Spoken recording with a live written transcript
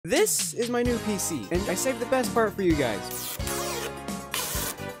This is my new PC, and I saved the best part for you guys.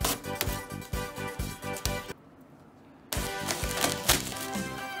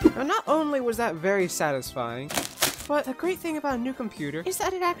 Now, not only was that very satisfying, but the great thing about a new computer is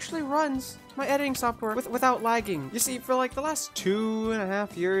that it actually runs my editing software without lagging. You see, for like the last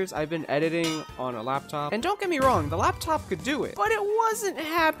 2.5 years, I've been editing on a laptop. And don't get me wrong, the laptop could do it, but it wasn't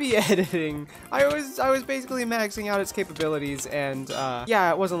happy editing. I was basically maxing out its capabilities, and yeah,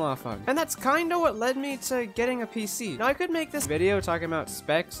 it wasn't a lot of fun. And that's kind of what led me to getting a PC. Now, I could make this video talking about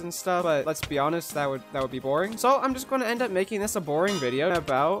specs and stuff, but let's be honest, that would be boring. So I'm just going to end up making this a boring video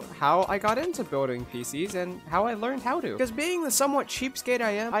about how I got into building PCs and how I learned how to. Because being the somewhat cheapskate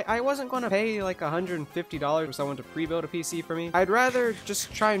I am, I wasn't going to pay like $150 for someone to pre-build a PC for me. I'd rather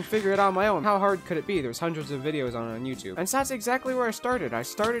just try and figure it out on my own. How hard could it be? There's hundreds of videos on YouTube. And so that's exactly where I started. I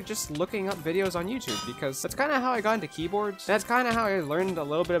started just looking up videos on YouTube because that's kind of how I got into keyboards. That's kind of how I learned a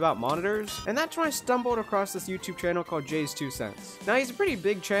little bit about monitors. And that's when I stumbled across this YouTube channel called Nzxt. Now, he's a pretty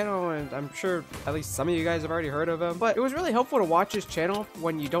big channel, and I'm sure at least some of you guys have already heard of him. But it was really helpful to watch his channel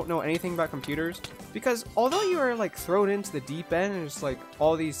when you don't know anything about computers, because although you are like thrown into the deep end, and there's like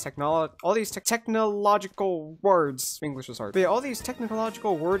all these technological words. English is hard. But yeah, all these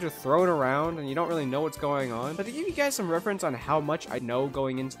technological words are thrown around and you don't really know what's going on. But to give you guys some reference on how much I know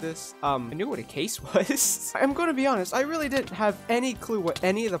going into this, I knew what a case was. I'm going to be honest, I really didn't have any clue what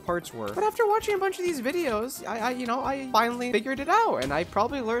any of the parts were. But after watching a bunch of these videos, I finally figured it out, and I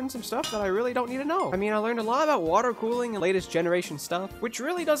probably learned some stuff that I really don't need to know. I mean, I learned a lot about water cooling and latest generation stuff, which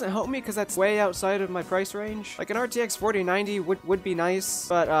really doesn't help me because that's way outside of my price range. Like an RTX 4090 would be nice,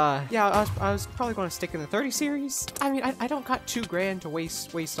 but yeah, I was probably going to stick in the 30 series. I mean, I don't got $2,000 to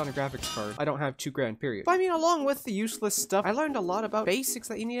waste on a graphics card. I don't have $2,000, period. But I mean, along with the useless stuff, I learned a lot about basics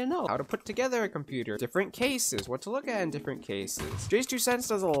that you need to know. How to put together a computer, different cases, what to look at in different cases. Nzxt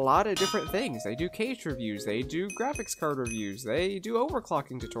does a lot of different things. They do case reviews, they do graphics card reviews, they do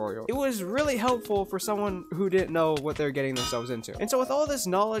overclocking tutorials. It was really helpful for someone who didn't know what they're getting themselves into. And so with all this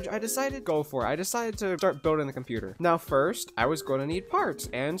knowledge, I decided to go for it. I decided to start building the computer. Now, first, I was going to need parts,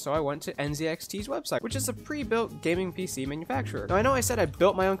 and so I went to Nzxt's website, which is a pre-built gaming PC manufacturer. Now, I know I said I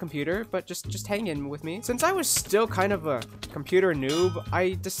built my own computer, but just hang in with me. Since I was still kind of a computer noob,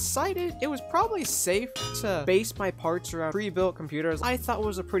 I decided it was probably safe to base my parts around pre-built computers. I thought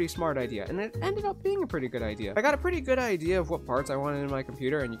was a pretty smart idea, and it ended up being a pretty good idea. I got a pretty good idea of what parts I wanted in my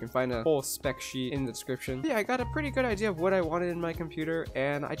computer, and you can find a whole spec sheet in the description. Yeah, I got a pretty good idea of what I wanted in my computer,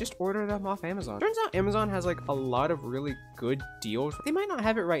 and I just ordered them off Amazon. Turns out Amazon has like a lot of really good deals. They might not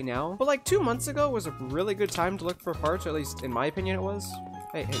have it right now, but like 2 months ago was a really good time to look for parts, or at least in my opinion it was.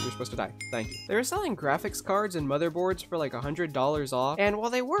 Hey, you're supposed to die. Thank you. They were selling graphics cards and motherboards for like $100 off, and while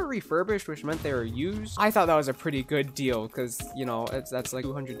they were refurbished, which meant they were used, I thought that was a pretty good deal because, you know, that's like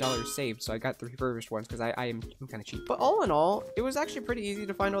 $200 saved, so I got the refurbished ones because I'm kind of cheap. But all in all, it was actually pretty easy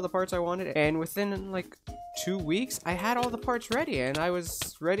to find all the parts I wanted, and within like 2 weeks, I had all the parts ready, and I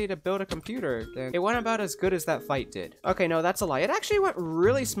was ready to build a computer, and it went about as good as that fight did. Okay, no, that's a lie. It actually went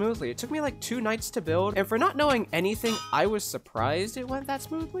really smoothly. It took me like 2 nights to build, and for not knowing anything, I was surprised it went that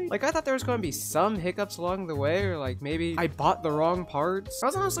smoothly. Like, I thought there was going to be some hiccups along the way, or like maybe I bought the wrong parts. I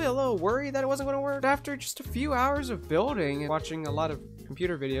was honestly a little worried that it wasn't going to work. But after just a few hours of building and watching a lot of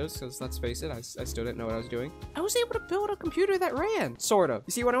computer videos, because let's face it, I still didn't know what I was doing, I was able to build a computer that ran, sort of.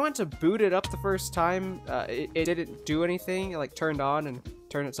 You see, when I went to boot it up the first time, it didn't do anything. It like turned on and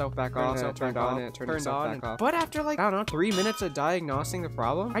turned itself back off, and it turned on and it turned itself back off. But after like, I don't know, 3 minutes of diagnosing the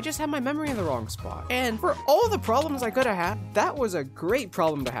problem, I just had my memory in the wrong spot. And for all the problems I could have had, that was a great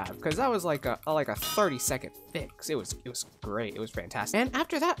problem to have, because that was like a 30-second fix. It was great. It was fantastic. And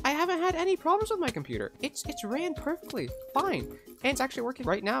after that, I haven't had any problems with my computer. It's ran perfectly fine. And it's actually working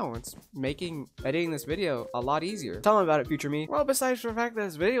right now. It's making editing this video a lot easier. Tell them about it, future me. Well, besides the fact that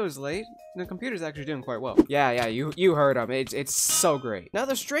this video is late, the computer's actually doing quite well. Yeah, you heard him. It's so great. Now,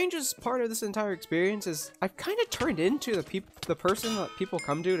 the strangest part of this entire experience is I've kind of turned into the person that people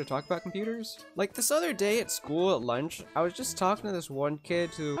come to talk about computers. Like this other day at school at lunch, I was just talking to this one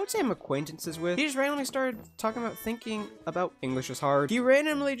kid who I would say I'm acquaintances with. He just randomly started talking about English is hard. He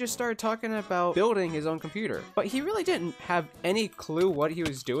randomly just started talking about building his own computer, but he really didn't have any clue what he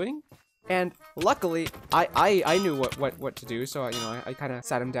was doing. And luckily, I knew what to do, so I kind of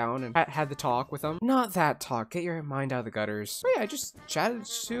sat him down and had the talk with him. Not that talk, get your mind out of the gutters. But yeah, I just chatted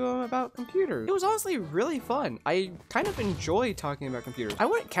to him about computers. It was honestly really fun. I kind of enjoy talking about computers. I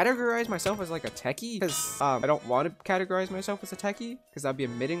wouldn't categorize myself as like a techie, because I don't want to categorize myself as a techie, because that'd be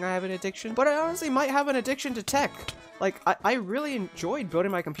admitting I have an addiction. But I honestly might have an addiction to tech. Like, I really enjoyed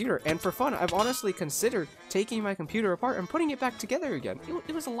building my computer, and for fun, I've honestly considered taking my computer apart and putting it back together again.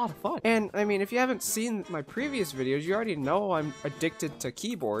 It was a lot of fun. And, I mean, if you haven't seen my previous videos, you already know I'm addicted to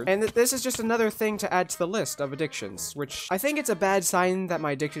keyboard, and this is just another thing to add to the list of addictions, which I think it's a bad sign that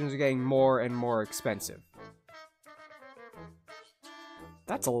my addictions are getting more and more expensive.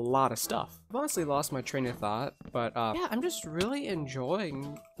 That's a lot of stuff. I've honestly lost my train of thought, but yeah, I'm just really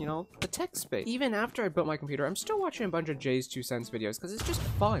enjoying, the tech space. Even after I built my computer, I'm still watching a bunch of Jay's 2 cents videos because it's just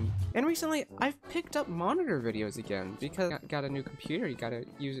fun. And recently, I've picked up monitor videos again because I got a new computer. You gotta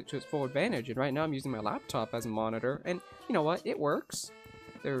use it to its full advantage. And right now, I'm using my laptop as a monitor, and you know what? It works.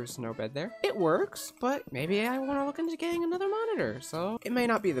 There's no bed there. It works, but maybe I want to look into getting another monitor, so it may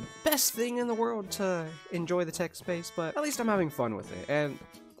not be the best thing in the world to enjoy the tech space, but at least I'm having fun with it, and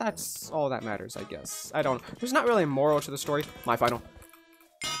that's all that matters, I guess. There's not really a moral to the story. My final.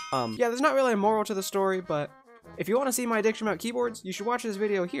 Yeah, there's not really a moral to the story, but if you want to see my addiction about keyboards, you should watch this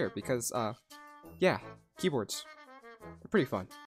video here, because, yeah, keyboards. They're pretty fun.